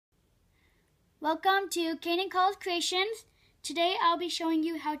Welcome to Kanan College Creations. Today I'll be showing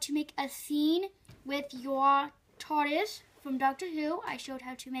you how to make a scene with your Tardis from Doctor Who. I showed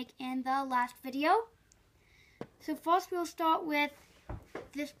how to make in the last video. So first we'll start with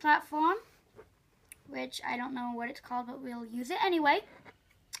this platform, which I don't know what it's called, but we'll use it anyway.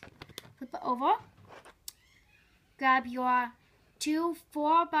 Flip it over. Grab your two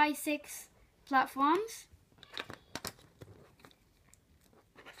 4x6 platforms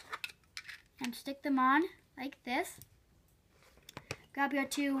and stick them on like this. Grab your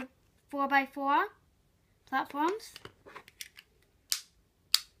two 4x4 platforms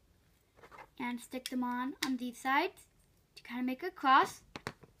and stick them on these sides to kind of make a cross.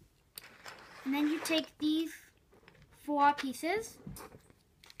 And then you take these 4 pieces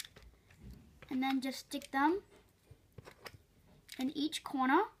and then just stick them in each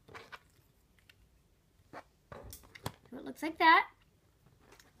corner. So it looks like that.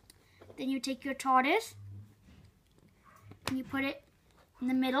 Then you take your Tardis and you put it in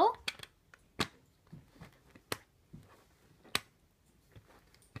the middle.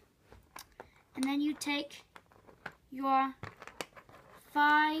 And then you take your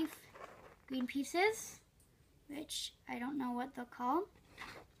 5 green pieces, which I don't know what they're called.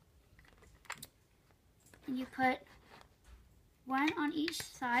 And you put 1 on each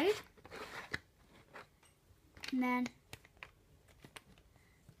side. And then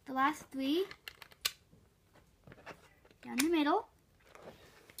the last 3 down the middle.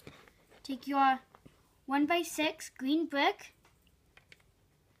 Take your 1x6 green brick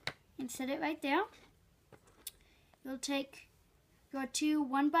and set it right there. You'll take your 2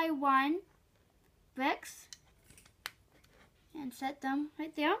 1x1 bricks and set them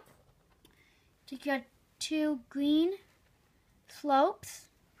right there. Take your 2 green slopes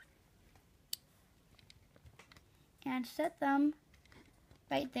and set them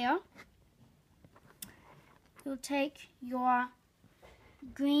right there. You'll take your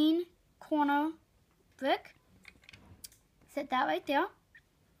green corner brick, set that right there.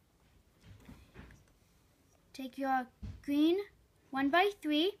 Take your green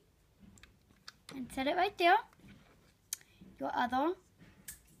 1x3 and set it right there. Your other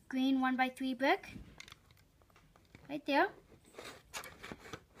green 1x3 brick right there.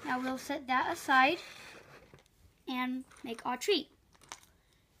 Now we'll set that aside and make our tree.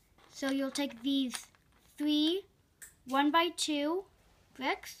 So you'll take these 3 1x2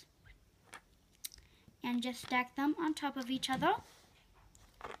 bricks and just stack them on top of each other.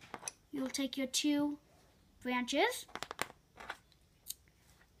 You'll take your 2 branches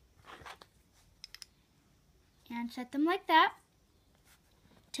and set them like that.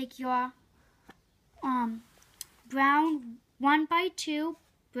 Take your brown 1x2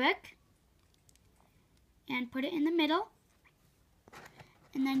 brick and put it in the middle.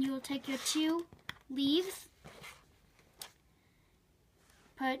 And then you will take your 2 leaves,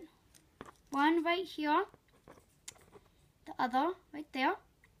 put one right here, the other right there.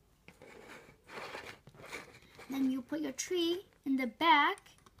 Then you put your tree in the back.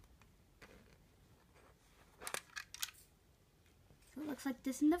 So it looks like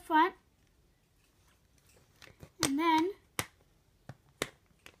this in the front. And then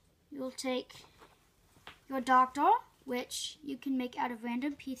you'll take your doctor, which you can make out of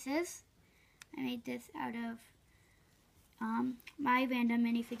random pieces. I made this out of my random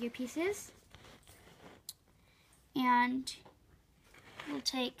minifigure pieces. And you'll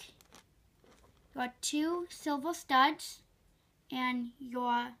take your 2 silver studs and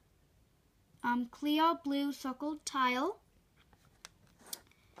your clear blue circled tile.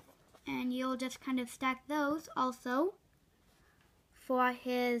 And you'll just kind of stack those also for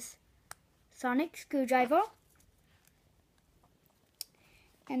his sonic screwdriver.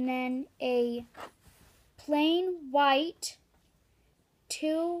 And then a plain white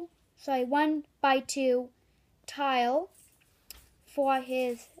 1x2 tile for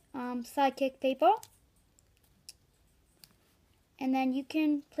his sidekick paper. And then you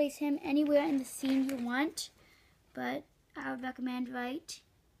can place him anywhere in the scene you want, but I would recommend right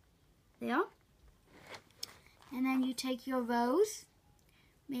there. And then you take your rose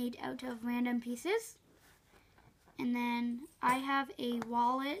made out of random pieces. And then I have a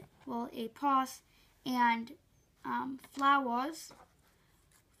wallet, well, a purse and flowers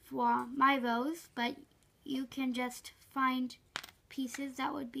for my rose, but you can just find pieces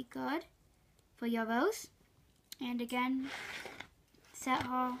that would be good for your rose. And again, set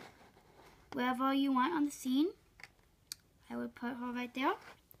her wherever you want on the scene. I would put her right there.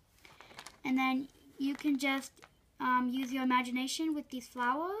 And then you can just use your imagination with these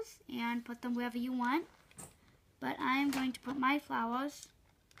flowers and put them wherever you want. But I'm going to put my flowers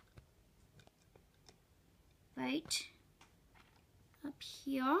right up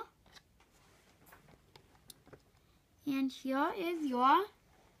here. And here is your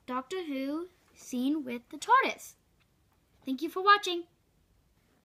Doctor Who scene with the Tardis. Thank you for watching.